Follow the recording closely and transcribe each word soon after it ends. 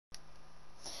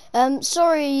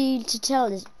Sorry to tell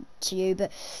this to you, but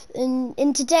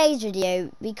in today's video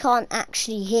we can't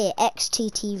actually hear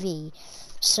XTTV.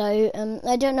 So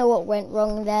I don't know what went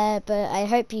wrong there, but I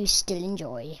hope you still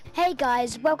enjoy. Hey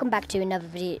guys, welcome back to another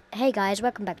video.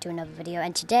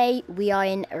 And today we are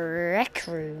in Rec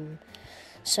Room.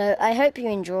 So I hope you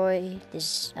enjoy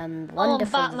this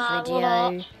wonderful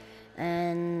video,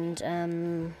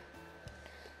 and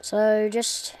so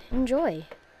just enjoy.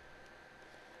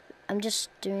 I'm just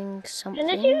doing something.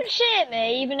 Can you share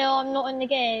me even though I'm not in the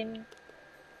game?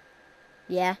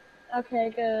 Yeah. Okay,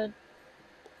 good.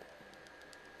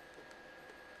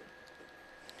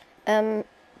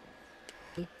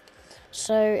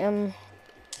 So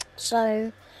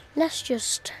let's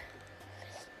just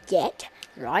get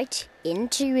right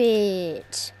into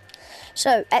it.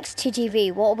 So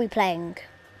XTTV, what are we playing?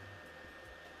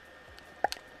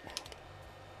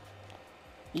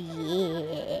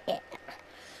 Yeah.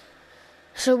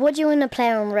 So what do you want to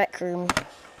play on Rec Room?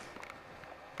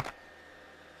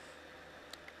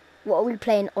 What are we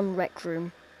playing on Rec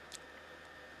Room?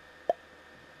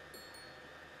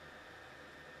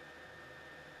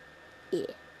 Yeah.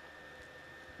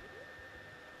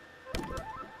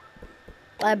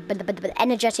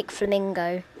 Energetic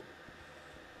flamingo.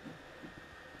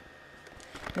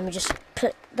 Let me just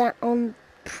put that on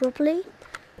properly.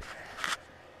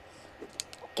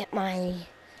 Get my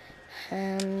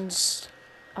hands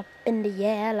up in the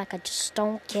air like I just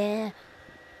don't care.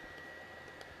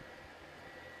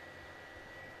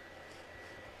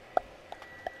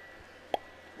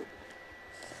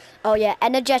 Oh yeah,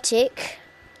 energetic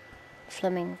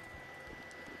flamingo.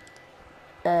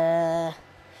 ENERGETIC.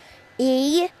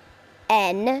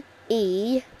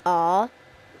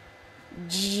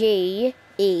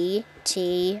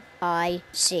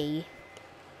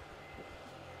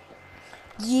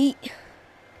 Yeet.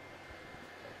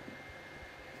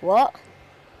 What?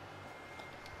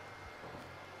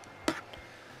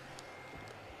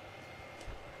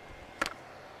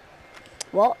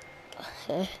 What?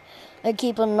 I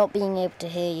keep on not being able to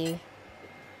hear you.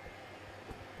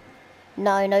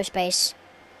 No, no space.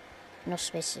 No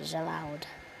space is allowed.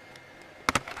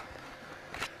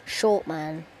 Short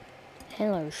man.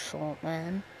 Hello, short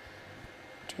man.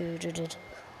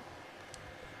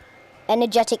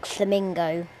 Energetic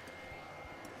flamingo.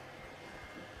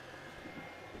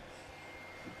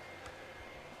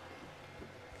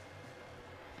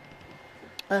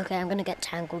 Okay, I'm gonna get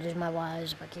tangled with my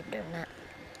wires if I keep doing that.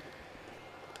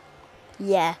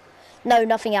 Yeah. No,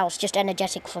 nothing else, just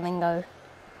energetic flamingo.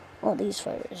 What are these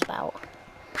photos about?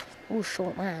 Oh,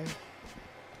 short man.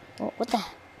 What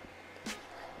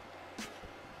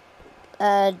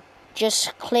the?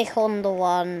 Just click on the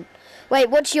one. Wait,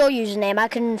 what's your username? I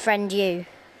can friend you.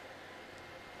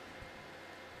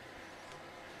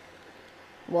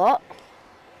 What?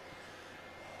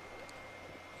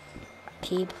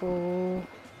 People.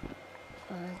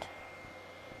 And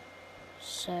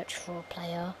search for a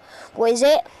player. What is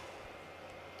it?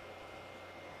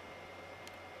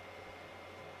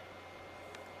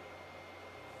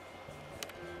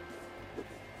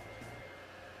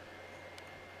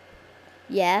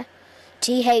 Yeah.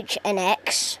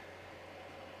 THNX.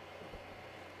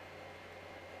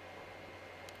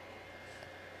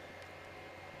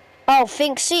 Oh,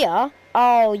 Finxia?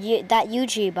 Oh, that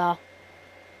YouTuber.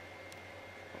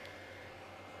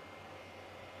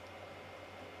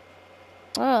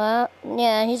 Oh,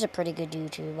 yeah, he's a pretty good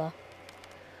YouTuber.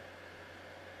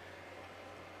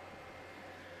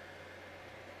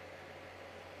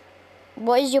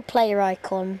 What is your player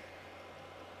icon?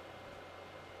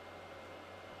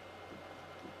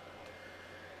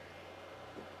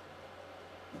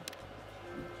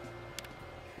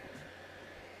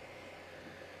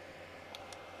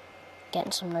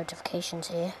 Getting some notifications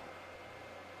here.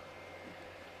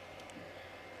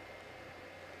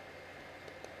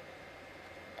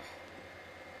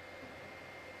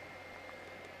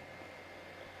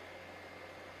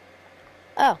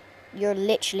 Oh, you're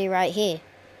literally right here.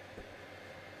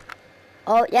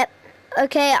 Oh, yep.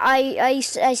 Okay, I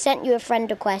sent you a friend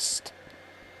request.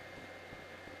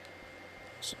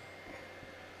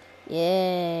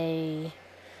 Yay.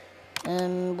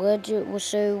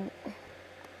 So...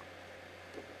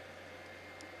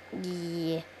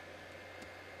 Yeah.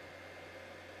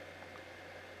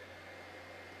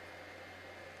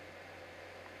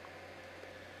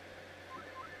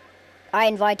 I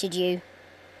invited you.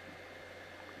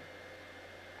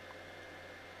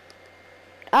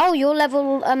 Oh, you're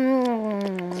level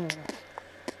 9.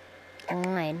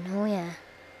 Oh yeah.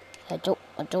 I don't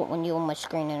want you on my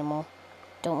screen anymore.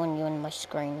 Don't want you on my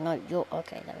screen. No, you're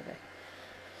okay. There we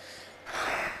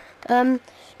go.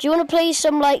 Do you want to play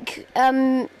some like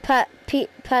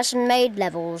person-made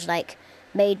levels, like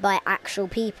made by actual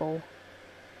people?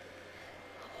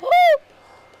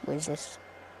 What is this?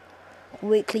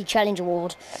 Weekly challenge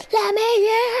award. Let me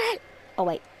in. Oh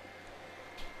wait,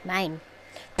 mine.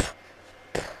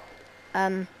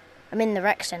 I'm in the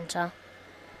rec center.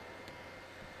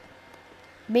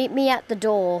 Meet me at the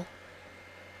door.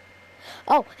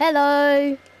 Oh,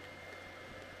 hello.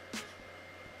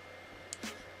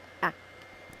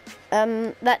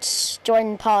 Let's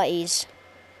join parties.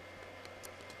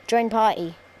 Join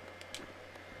party.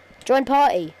 Join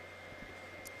party.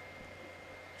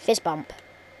 Fist bump.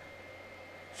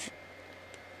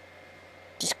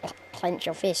 Just clench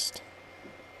your fist.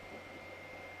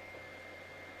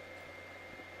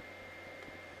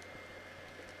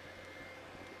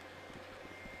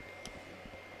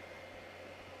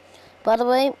 By the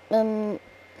way,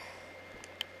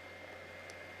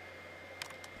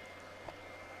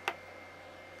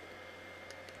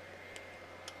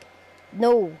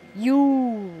 no,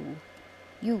 you.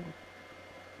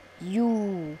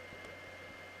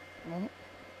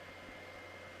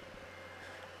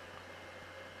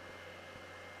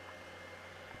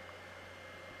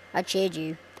 I cheered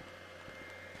you.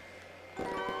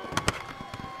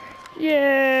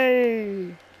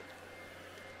 Yay!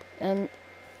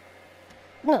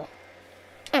 No.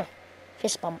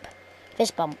 Fist bump.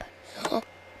 Fist bump.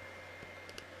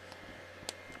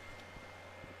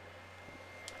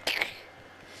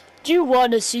 Do you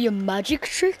want to see a magic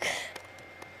trick?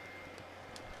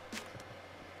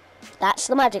 That's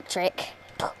the magic trick.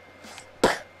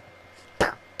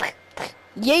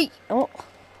 Yeet! Oh,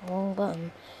 wrong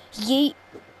button. Yeet!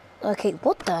 Okay,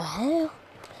 what the hell?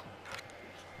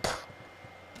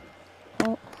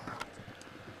 Oh.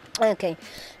 Okay,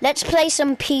 let's play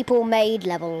some people-made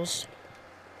levels.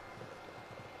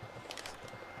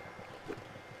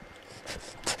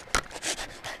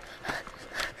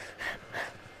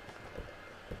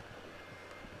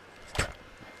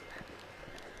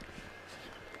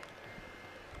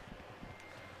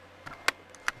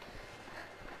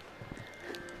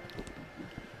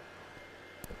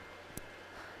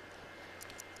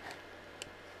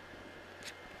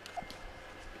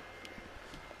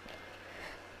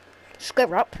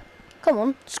 Square up. Come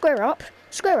on, square up.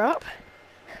 Square up.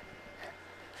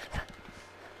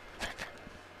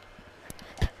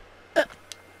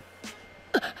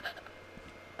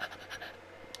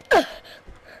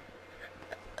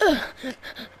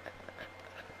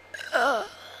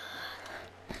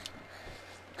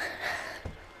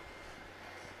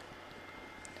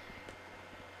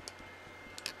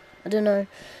 I don't know,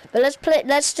 but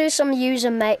let's do some user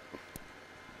mate.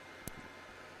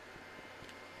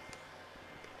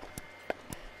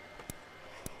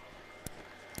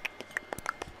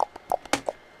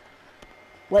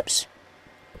 Whoops.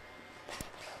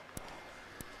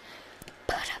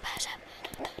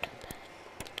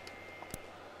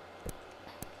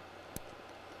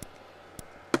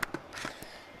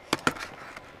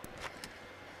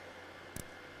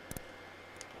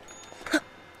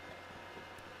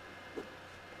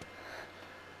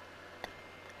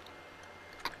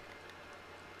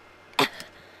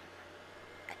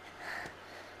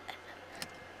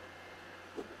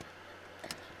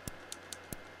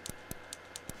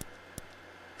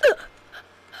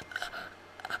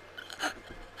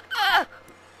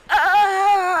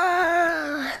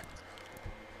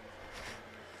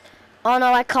 Oh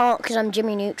no, I can't because I'm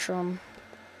Jimmy Neutron.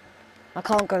 I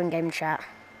can't go in game chat.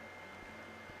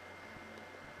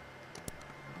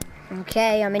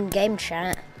 Okay, I'm in game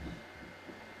chat.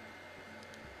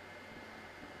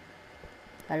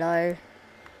 Hello?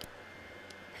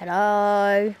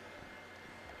 Hello?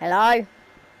 Hello?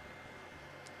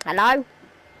 Hello?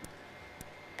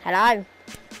 Hello?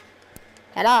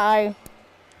 Hello?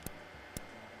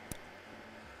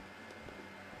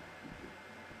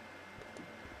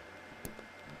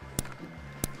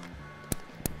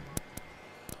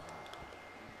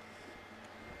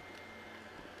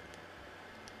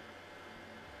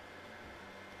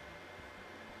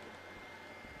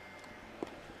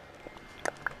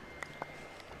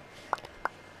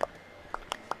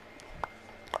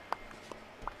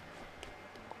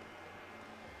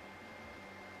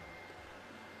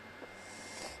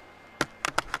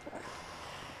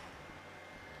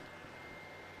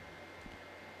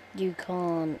 You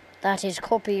can't. That is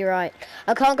copyright.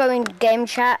 I can't go in game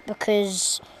chat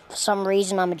because for some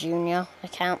reason I'm a junior.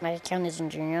 My account isn't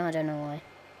junior. I don't know why.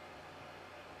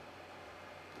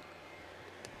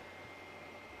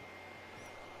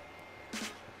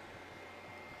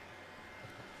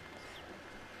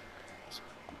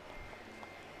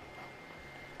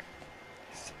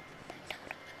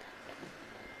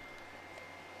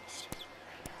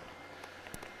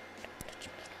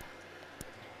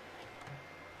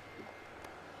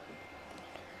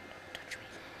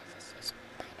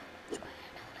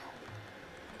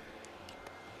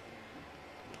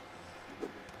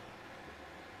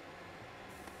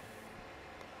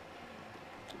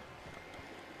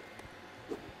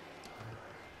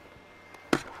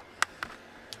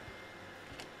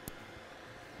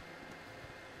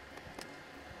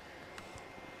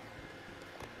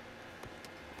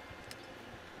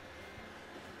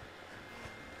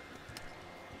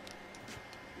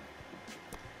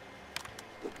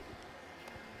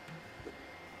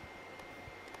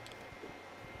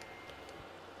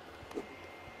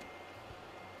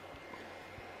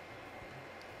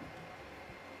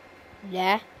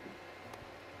 Yeah.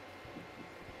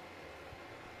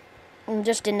 I'm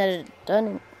just in the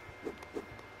dining.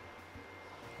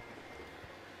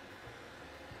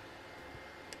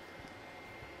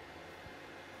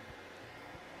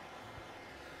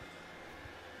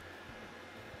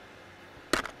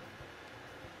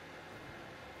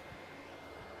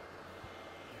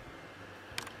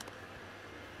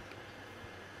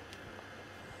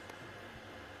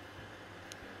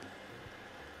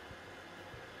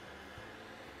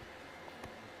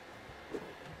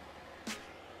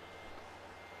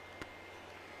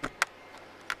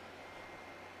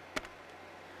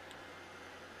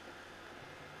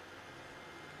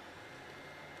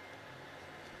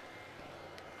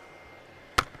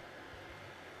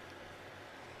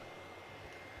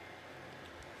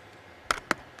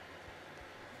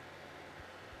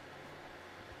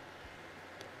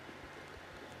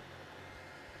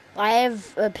 I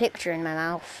have a picture in my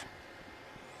mouth.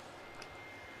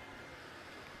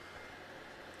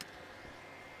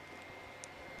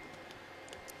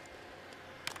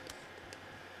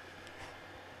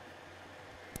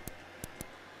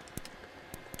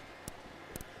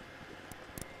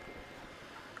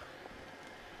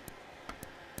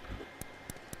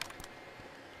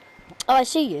 Oh, I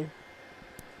see you.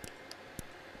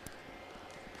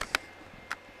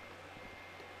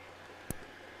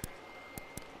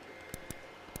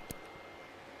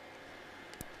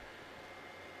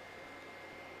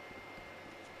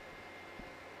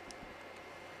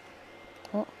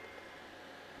 Oh.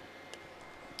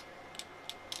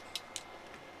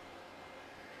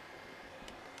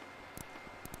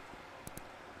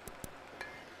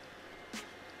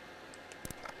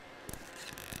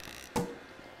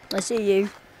 I see you.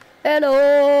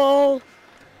 Hello.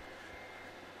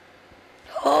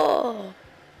 Oh.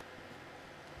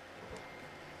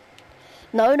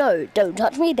 No, no, don't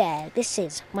touch me there. This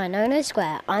is my no-no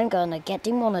square. I'm gonna get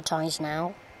demonetized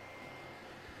now.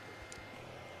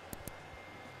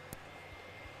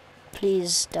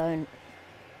 Please don't.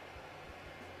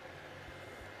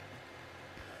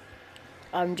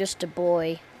 I'm just a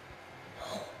boy.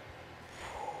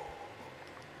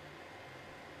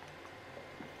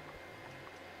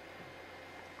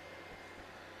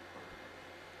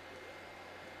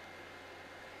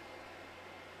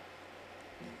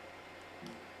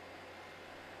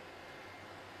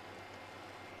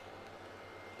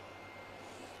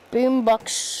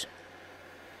 Boombox.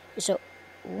 It's a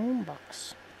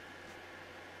boombox.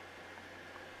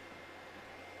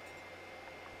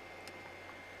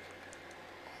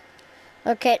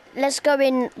 Okay, let's go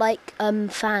in like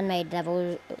fan-made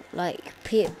levels, like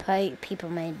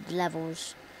people-made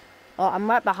levels. Oh, I'm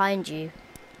right behind you.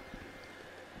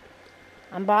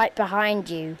 I'm right behind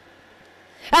you.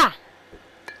 Ah!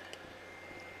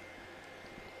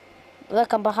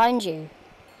 Look, I'm behind you.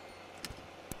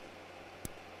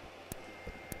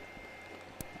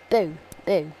 Boo,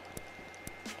 boo.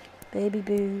 Baby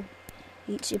boo,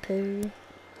 eat your poo.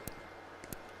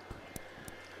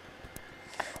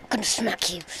 I'm gonna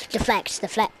smack you. Deflect,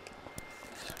 deflect.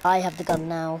 I have the gun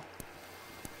now.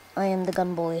 I am the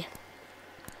gun boy.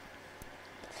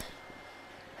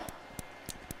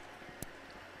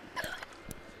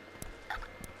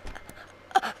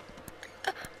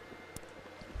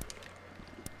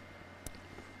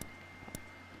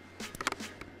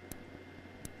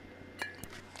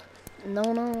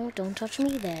 No, no, don't touch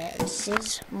me there. This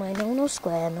is my no-no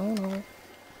square, no-no.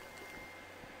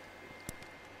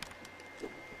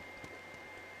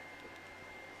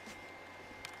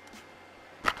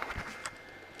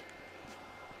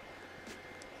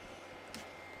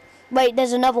 Wait,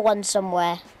 there's another one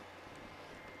somewhere.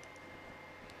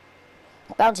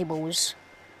 Bouncy balls.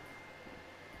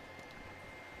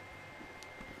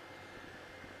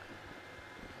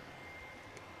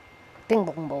 Ping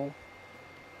pong ball.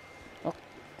 Oh.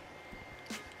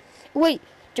 Wait,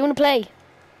 do you want to play?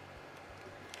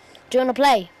 Do you want to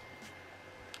play?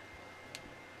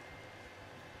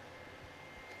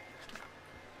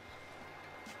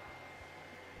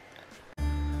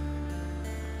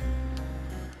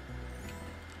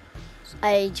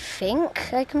 I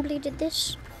think I completed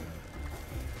this.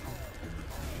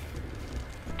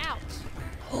 Ouch.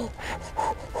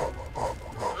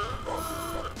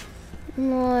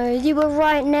 No, you were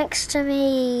right next to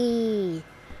me.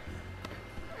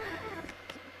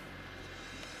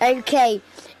 Okay,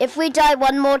 if we die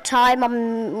one more time,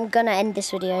 I'm gonna end this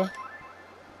video.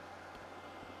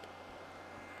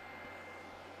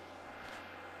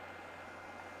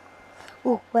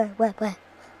 Oh, where?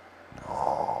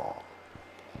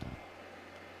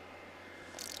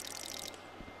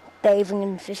 Bathing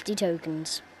in 50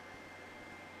 tokens.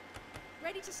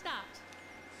 Ready ready to start.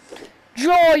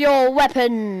 Draw your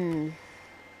weapon.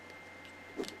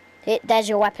 There's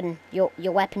your weapon. Your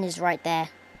weapon is right there.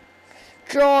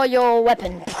 Draw your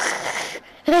weapon.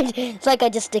 It's like I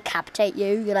just decapitate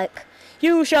you. You're like,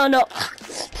 you shall not.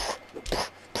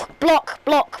 Block,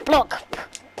 block, block.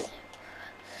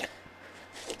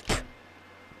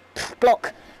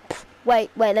 Block. Wait,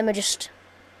 let me just.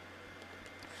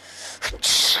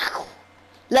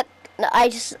 Look,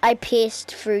 I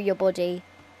pierced through your body.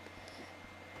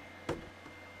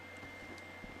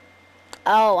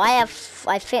 Oh, I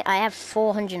think I have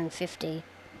 450.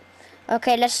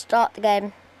 Okay, let's start the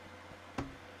game.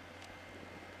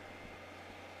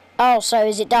 Oh, so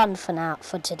is it done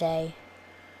for today?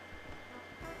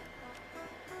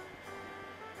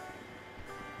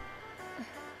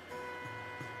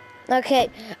 Okay,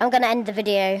 I'm gonna end the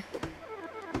video.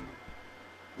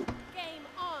 Game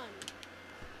on.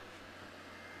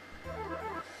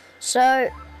 So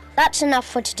that's enough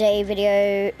for today's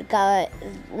video, guys.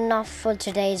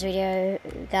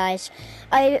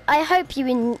 I hope you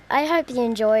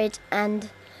enjoyed, and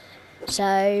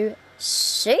so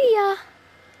see ya.